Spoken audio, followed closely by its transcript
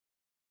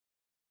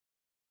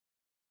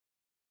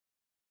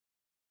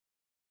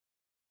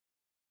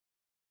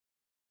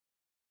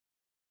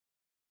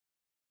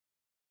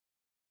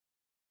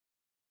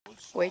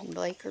Wade and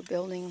Blake are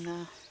building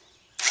the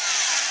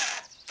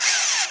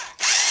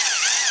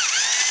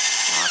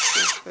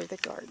boxes for the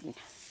garden.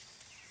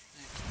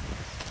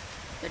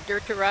 The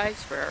dirt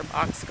arrives for our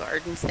box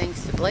gardens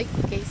thanks to Blake,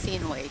 Casey,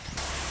 and Wade.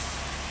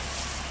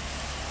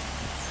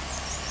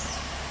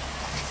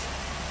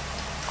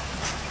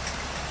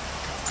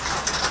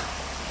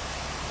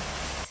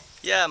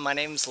 Yeah, my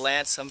name's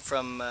Lance. I'm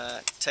from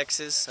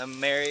Texas. I'm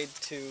married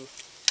to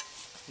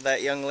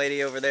that young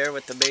lady over there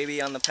with the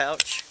baby on the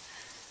pouch.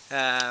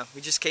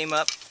 We just came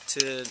up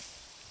to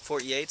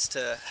Fort Yates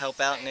to help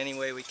out in any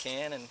way we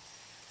can, and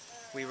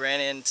we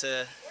ran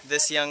into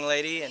this young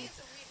lady, and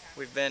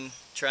we've been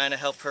trying to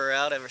help her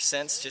out ever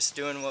since, just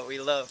doing what we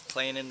love,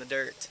 playing in the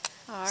dirt.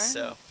 All right.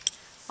 So,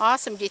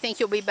 awesome. Do you think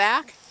you'll be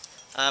back?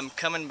 I'm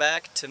coming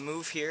back to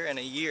move here in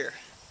a year.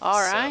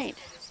 All right.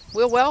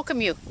 We'll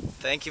welcome you.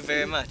 Thank you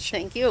very much.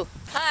 Thank you.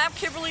 Hi, I'm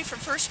Kimberly from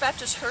First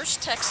Baptist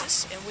Hurst,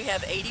 Texas, and we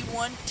have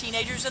 81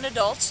 teenagers and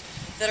adults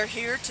that are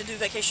here to do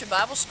Vacation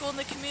Bible School in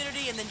the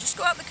community, and then just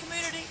go out in the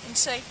community and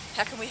say,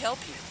 how can we help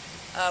you?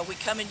 We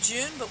come in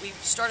June, but we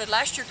started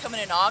last year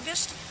coming in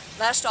August.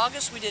 Last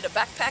August we did a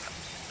backpack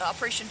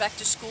operation back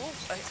to school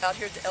out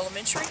here at the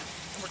elementary,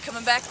 and we're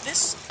coming back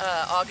this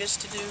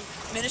August to do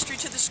ministry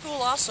to the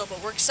school also,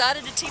 but we're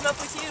excited to team up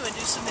with you and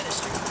do some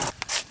ministry.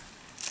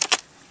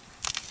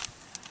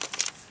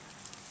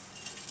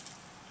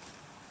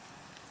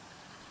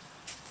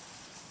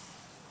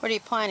 What are you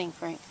planning,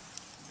 Frank?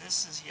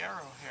 This is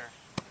yarrow here.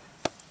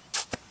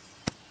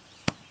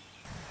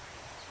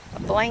 A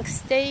blank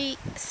slate,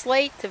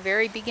 the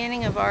very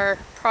beginning of our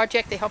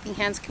project, the Helping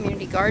Hands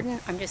Community Garden.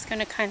 I'm just going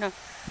to kind of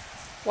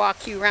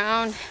walk you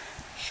around,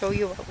 show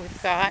you what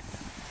we've got.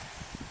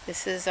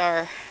 This is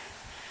our,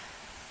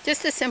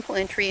 just a simple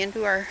entry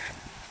into our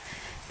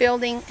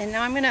building, and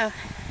now I'm going to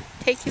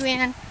take you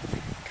in,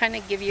 kind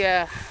of give you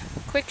a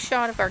quick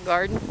shot of our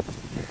garden.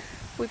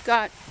 We've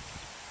got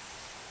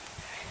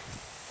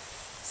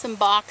some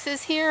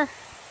boxes here.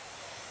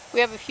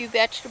 We have a few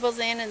vegetables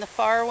in the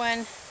far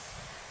one.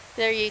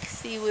 There you can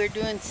see we're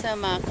doing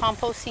some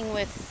composting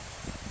with,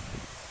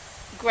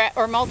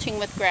 or mulching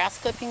with grass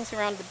clippings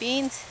around the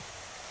beans.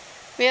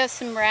 We have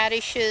some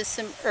radishes,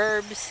 some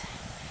herbs,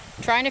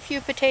 trying a few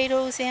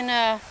potatoes in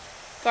a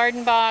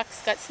garden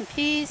box, got some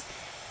peas,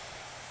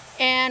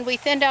 and we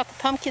thinned out the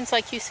pumpkins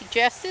like you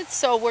suggested,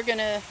 so we're going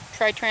to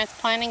try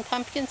transplanting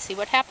pumpkins, see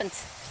what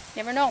happens.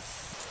 Never know.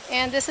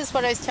 And this is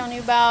what I was telling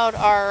you about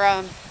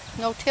our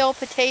no-till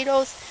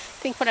potatoes. I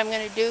think what I'm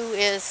going to do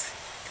is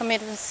come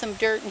in with some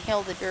dirt and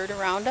hill the dirt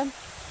around them.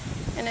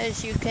 And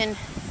as you can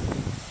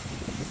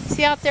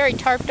see out there, I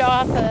tarped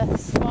off a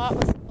spot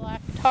with some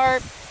black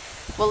tarp.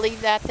 We'll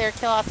leave that there,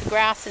 till out the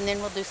grass, and then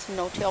we'll do some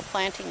no-till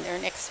planting there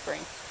next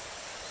spring.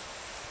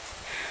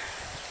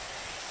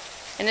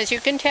 And as you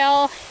can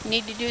tell, you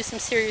need to do some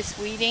serious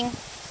weeding,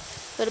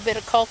 a little bit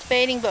of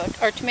cultivating, but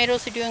our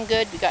tomatoes are doing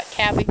good. We got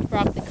cabbage,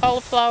 broccoli,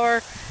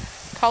 cauliflower,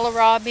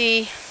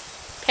 kohlrabi,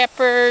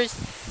 peppers,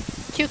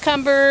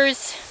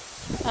 cucumbers,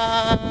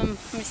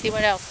 let me see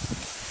what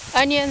else.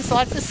 Onions,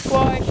 lots of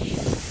squash,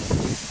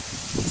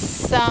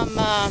 some,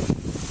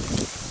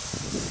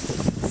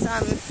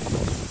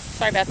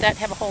 sorry about that,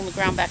 have a hole in the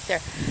ground back there.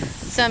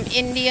 Some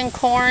Indian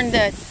corn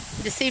that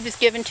the seed was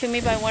given to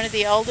me by one of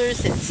the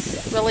elders.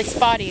 It's really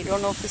spotty. I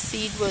don't know if the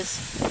seed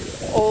was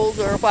old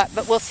or what,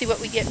 but we'll see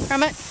what we get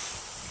from it.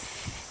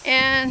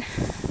 And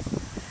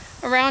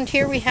around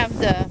here we have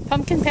the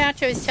pumpkin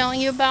patch I was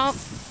telling you about.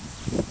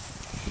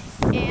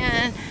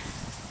 And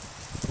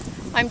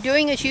I'm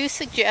doing as you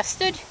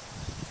suggested.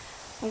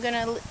 I'm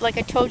gonna, like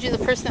I told you,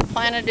 the person that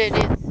planted it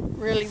is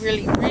really,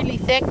 really, really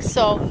thick,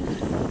 so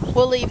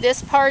we'll leave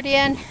this part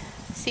in,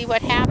 see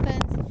what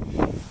happens,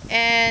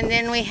 and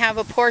then we have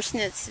a portion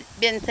that's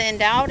been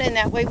thinned out, and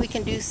that way we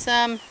can do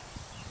some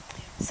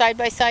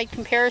side-by-side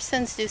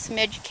comparisons, do some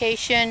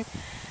education,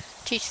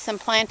 teach some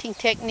planting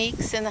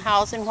techniques in the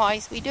house and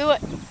whys we do it.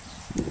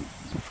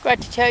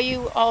 Forgot to tell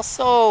you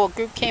also, a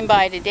group came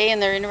by today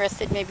and they're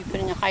interested in maybe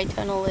putting a high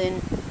tunnel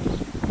in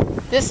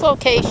this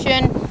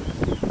location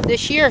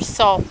this year,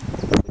 so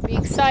it would be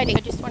exciting. I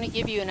just want to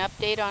give you an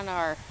update on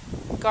our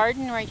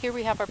garden. Right here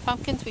we have our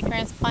pumpkins we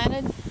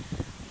transplanted,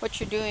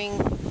 which are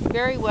doing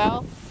very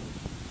well.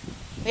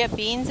 We have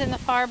beans in the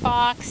far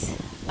box,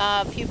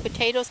 a few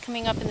potatoes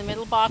coming up in the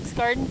middle box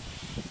garden,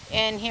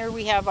 and here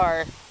we have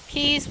our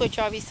peas, which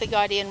obviously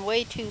got in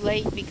way too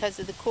late because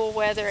of the cool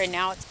weather, and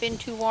now it's been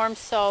too warm,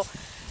 so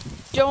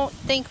don't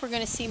think we're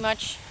going to see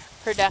much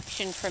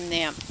production from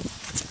them.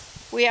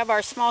 We have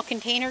our small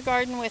container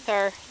garden with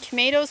our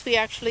tomatoes. We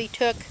actually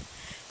took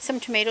some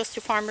tomatoes to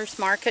farmers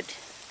market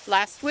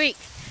last week.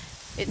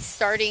 It's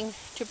starting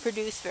to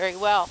produce very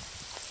well.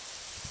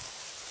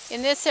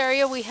 In this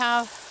area we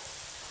have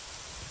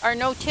our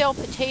no-till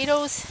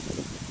potatoes.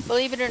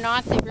 Believe it or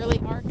not, they really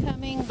are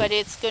coming, but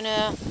it's going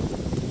to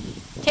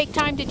take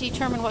time to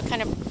determine what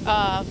kind of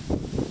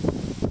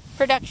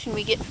production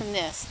we get from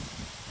this.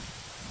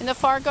 In the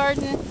far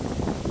garden,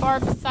 far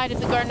side of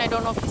the garden, I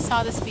don't know if you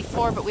saw this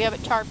before, but we have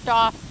it tarped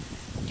off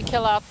to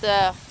kill out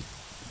the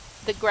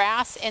the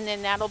grass, and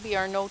then that'll be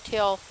our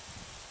no-till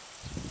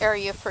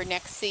area for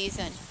next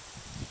season.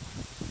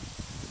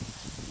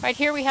 Right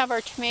here we have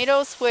our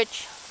tomatoes,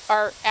 which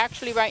are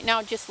actually right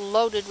now just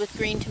loaded with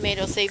green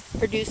tomatoes. They've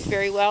produced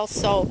very well,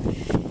 so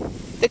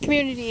the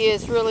community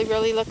is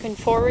really looking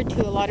forward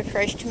to a lot of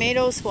fresh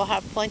tomatoes. We'll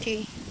have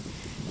plenty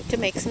to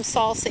make some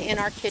salsa in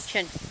our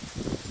kitchen.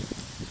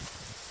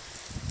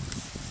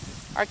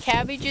 Our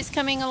cabbage is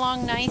coming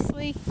along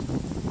nicely.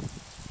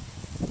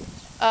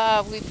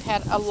 We've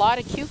had a lot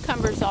of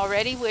cucumbers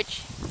already,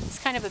 which is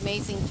kind of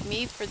amazing to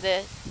me for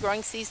the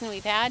growing season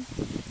we've had.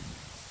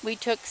 We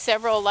took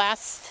several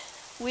last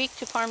week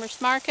to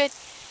farmers market,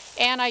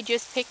 and I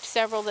just picked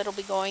several that'll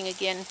be going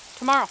again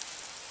tomorrow.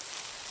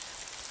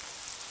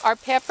 Our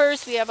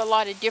peppers, we have a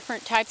lot of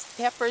different types of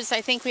peppers.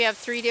 I think we have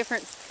 3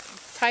 different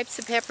types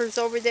of peppers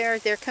over there.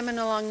 They're coming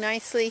along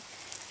nicely.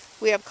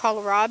 We have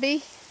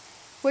kohlrabi,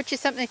 which is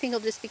something I think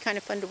will just be kind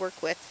of fun to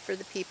work with for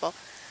the people.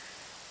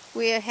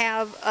 We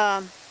have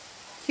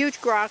huge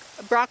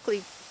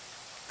broccoli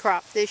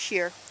crop this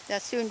year.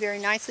 That's doing very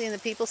nicely, and the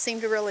people seem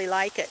to really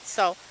like it.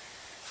 So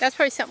that's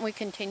probably something we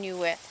continue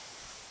with.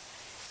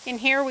 In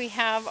here we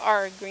have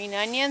our green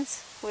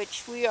onions,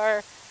 which we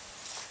are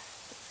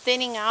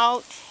thinning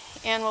out,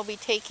 and we'll be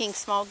taking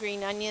small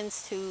green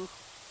onions to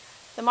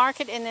the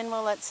market, and then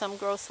we'll let some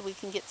grow so we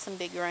can get some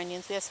bigger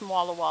onions. We have some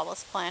Walla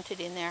Wallas planted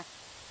in there.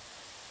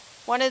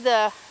 One of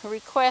the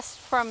requests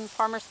from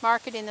farmers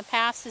market in the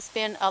past has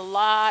been a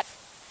lot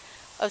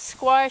of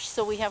squash,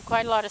 so we have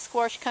quite a lot of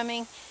squash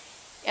coming,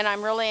 and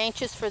I'm really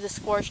anxious for the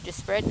squash to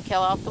spread and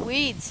kill out the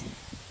weeds.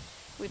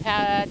 We've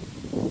had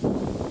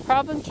a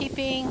problem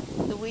keeping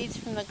the weeds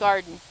from the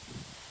garden,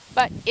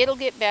 but it'll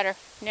get better.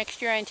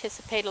 Next year I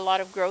anticipate a lot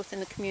of growth in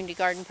the community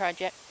garden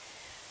project.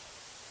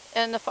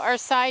 On the far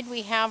side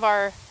we have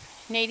our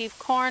native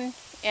corn,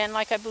 and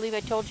like I believe I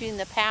told you in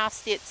the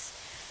past, it's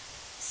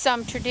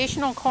some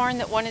traditional corn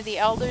that one of the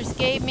elders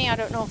gave me. I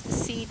don't know if the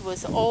seed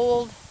was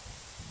old,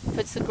 if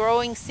it's the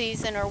growing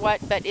season or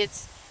what, but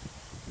it's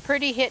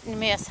pretty hit and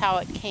miss how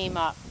it came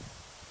up.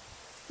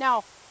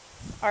 Now,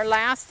 our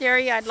last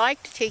area I'd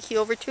like to take you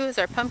over to is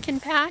our pumpkin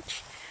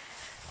patch.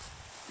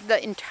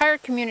 The entire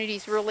community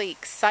is really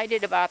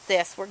excited about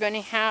this. We're going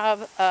to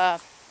have a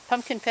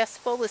pumpkin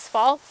festival this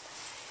fall,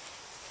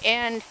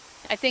 and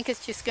I think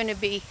it's just going to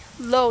be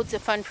loads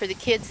of fun for the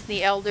kids,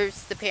 the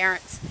elders, the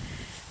parents.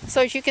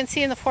 So as you can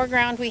see in the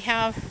foreground, we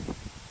have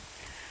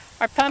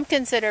our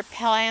pumpkins that are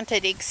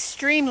planted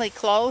extremely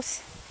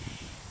close.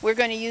 We're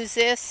going to use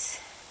this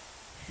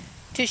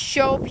to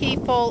show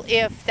people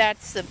if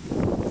that's the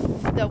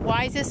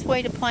wisest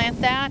way to plant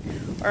that,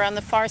 or on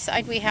the far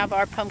side we have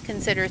our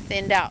pumpkins that are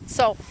thinned out.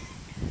 So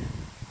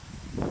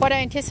what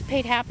I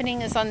anticipate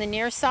happening is on the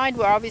near side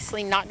we're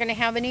obviously not going to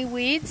have any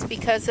weeds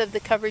because of the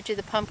coverage of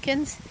the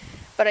pumpkins,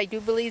 but I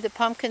do believe the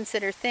pumpkins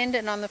that are thinned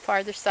and on the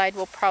farther side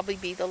will probably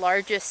be the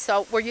largest.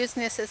 So we're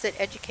using this as an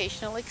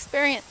educational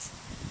experience.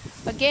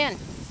 Again,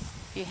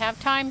 if you have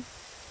time,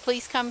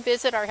 please come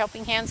visit our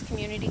Helping Hands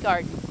community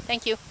garden.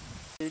 Thank you.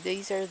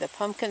 These are the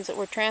pumpkins that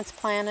were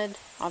transplanted.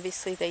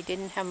 Obviously they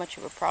didn't have much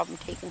of a problem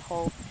taking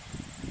hold.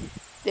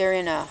 They're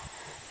in a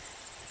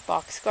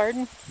box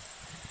garden.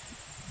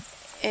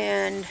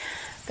 And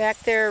back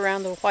there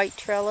around the white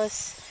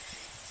trellis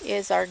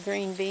is our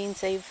green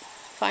beans. They've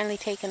finally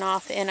taken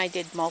off, and I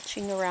did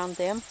mulching around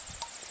them.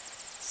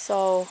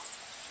 So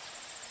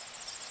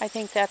I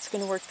think that's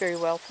going to work very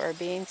well for our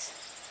beans.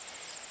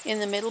 In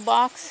the middle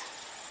box,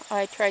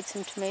 I tried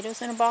some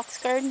tomatoes in a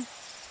box garden.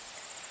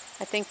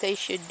 I think they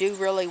should do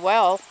really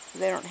well.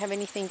 They don't have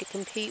anything to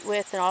compete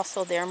with, and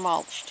also they're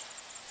mulched.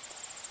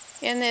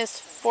 In this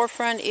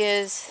forefront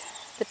is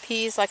the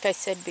peas. Like I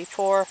said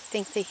before, I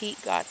think the heat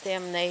got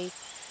them. They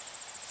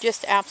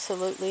just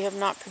absolutely have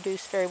not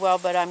produced very well,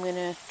 but I'm going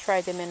to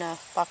try them in a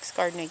box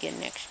garden again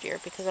next year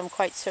because I'm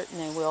quite certain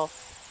they will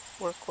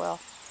work well.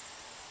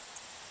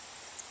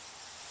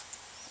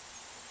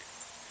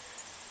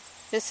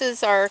 This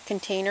is our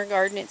container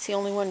garden. It's the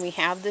only one we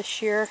have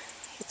this year.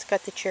 It's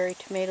got the cherry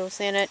tomatoes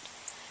in it.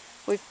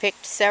 We've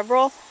picked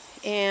several,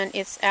 and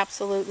it's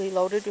absolutely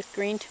loaded with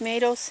green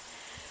tomatoes.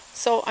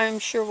 So I'm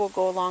sure we'll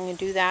go along and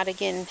do that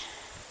again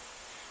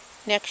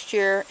next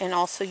year, and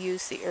also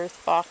use the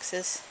earth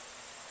boxes.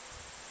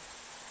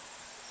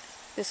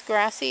 This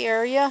grassy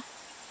area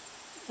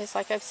is,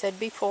 like I've said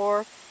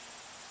before,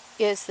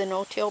 is the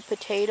no-till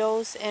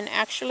potatoes, and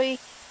actually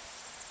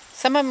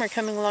some of them are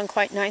coming along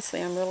quite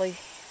nicely. I'm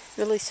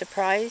really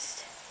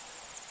surprised.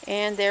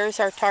 And there's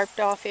our tarped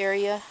off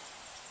area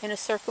in a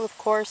circle, of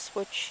course,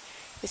 which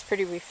is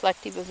pretty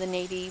reflective of the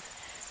native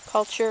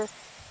culture.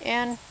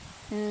 And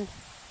in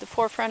the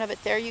forefront of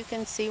it there you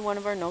can see one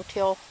of our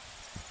no-till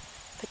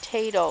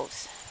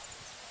potatoes.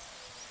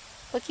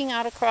 Looking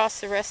out across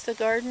the rest of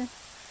the garden,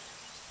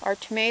 our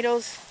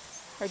tomatoes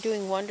are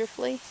doing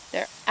wonderfully.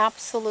 They're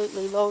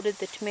absolutely loaded.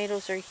 The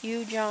tomatoes are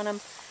huge on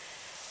them,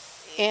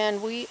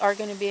 and we are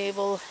going to be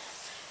able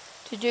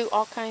to do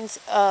all kinds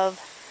of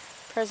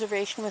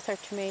preservation with our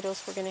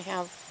tomatoes. We're going to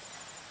have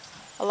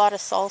a lot of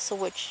salsa,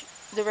 which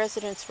the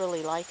residents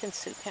really like in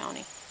Sioux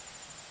County.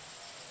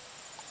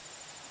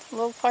 A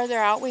little farther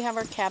out we have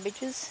our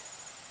cabbages.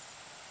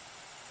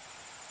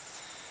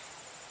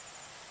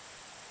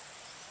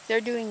 They're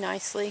doing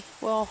nicely.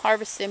 We'll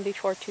harvest them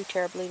before too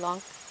terribly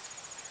long.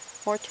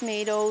 More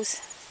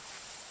tomatoes.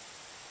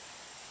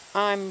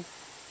 I'm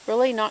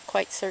really not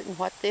quite certain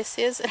what this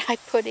is that I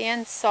put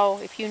in, so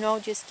if you know,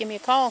 just give me a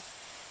call.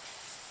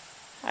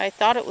 I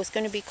thought it was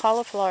going to be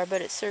cauliflower,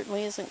 but it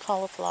certainly isn't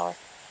cauliflower.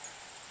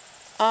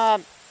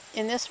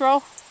 In this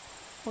row,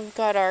 we've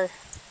got our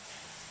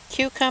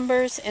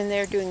cucumbers, and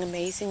they're doing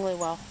amazingly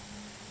well.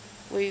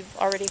 We've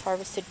already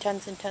harvested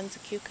tons and tons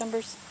of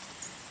cucumbers.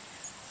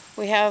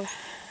 We have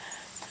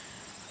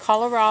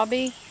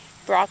kohlrabi,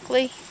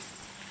 broccoli.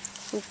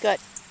 We've got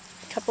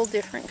a couple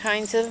different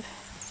kinds of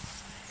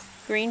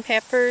green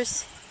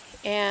peppers,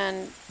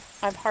 and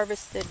I've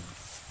harvested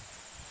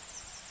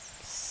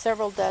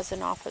several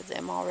dozen off of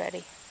them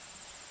already.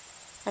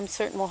 I'm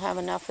certain we'll have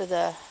enough of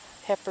the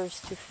peppers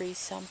to freeze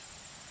some.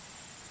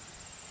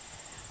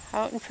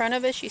 Out in front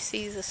of us you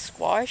see the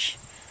squash.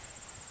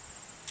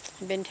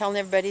 I've been telling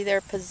everybody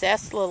they're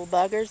possessed little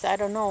buggers. I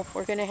don't know if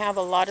we're going to have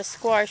a lot of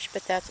squash,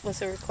 but that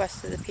was a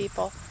request of the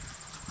people.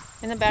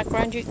 In the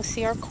background you can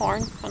see our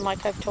corn, and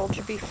like I've told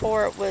you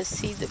before, it was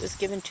seed that was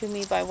given to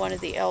me by one of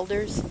the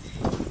elders.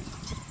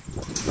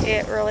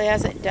 It really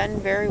hasn't done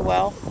very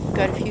well. We've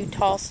got a few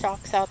tall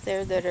stalks out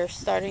there that are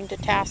starting to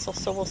tassel,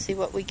 so we'll see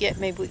what we get.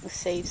 Maybe we can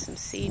save some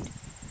seed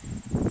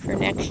for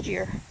next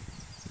year.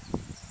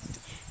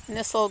 And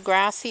this little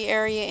grassy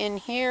area in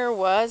here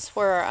was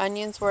where our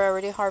onions were.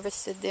 already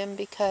harvested them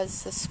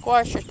because the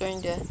squash are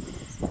going to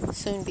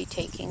soon be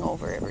taking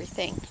over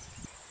everything.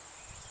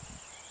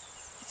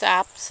 It's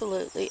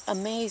absolutely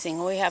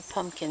amazing. We have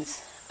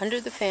pumpkins under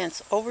the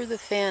fence, over the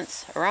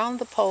fence, around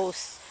the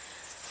posts.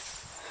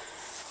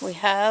 We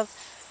have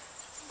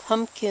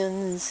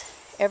pumpkins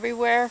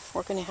everywhere.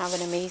 We're going to have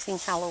an amazing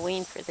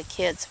Halloween for the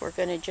kids. We're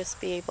going to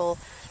just be able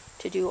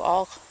to do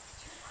all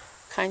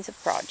kinds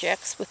of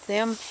projects with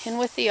them and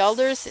with the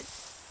elders.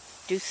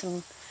 Do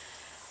some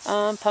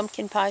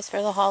pumpkin pies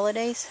for the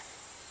holidays.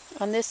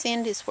 On this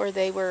end is where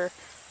they were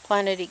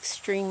planted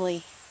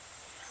extremely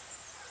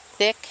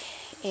thick,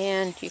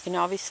 and you can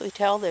obviously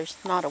tell there's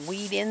not a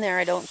weed in there,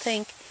 I don't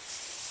think.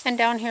 And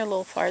down here a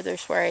little farther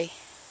is where I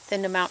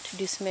thinned them out to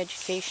do some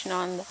education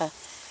on the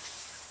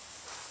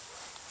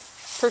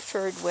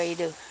preferred way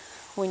to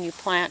when you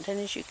plant. And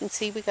as you can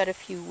see, we got a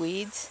few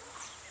weeds,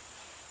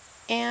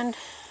 and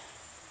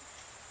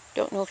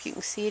don't know if you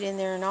can see it in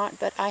there or not,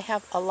 but I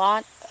have a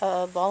lot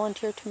of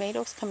volunteer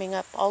tomatoes coming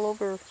up all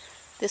over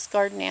this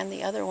garden and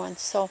the other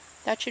ones, so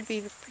that should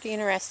be pretty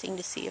interesting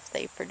to see if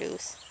they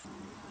produce.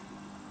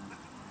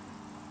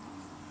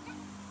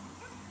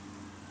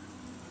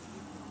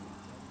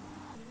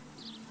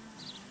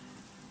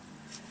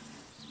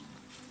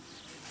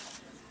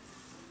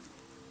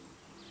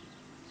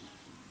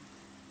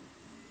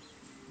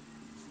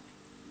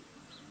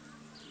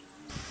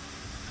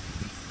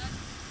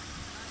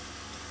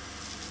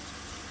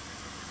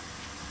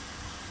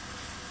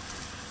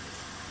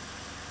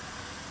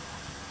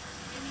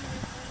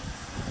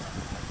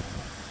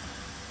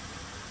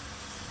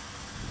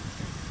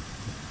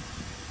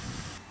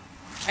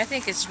 I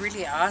think it's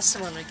really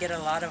awesome when we get a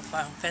lot of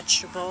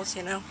vegetables,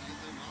 you know,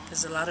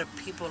 because a lot of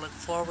people look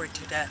forward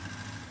to that.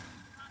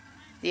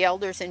 The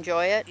elders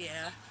enjoy it?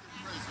 Yeah.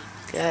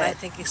 Good. And I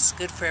think it's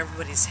good for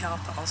everybody's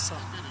health also.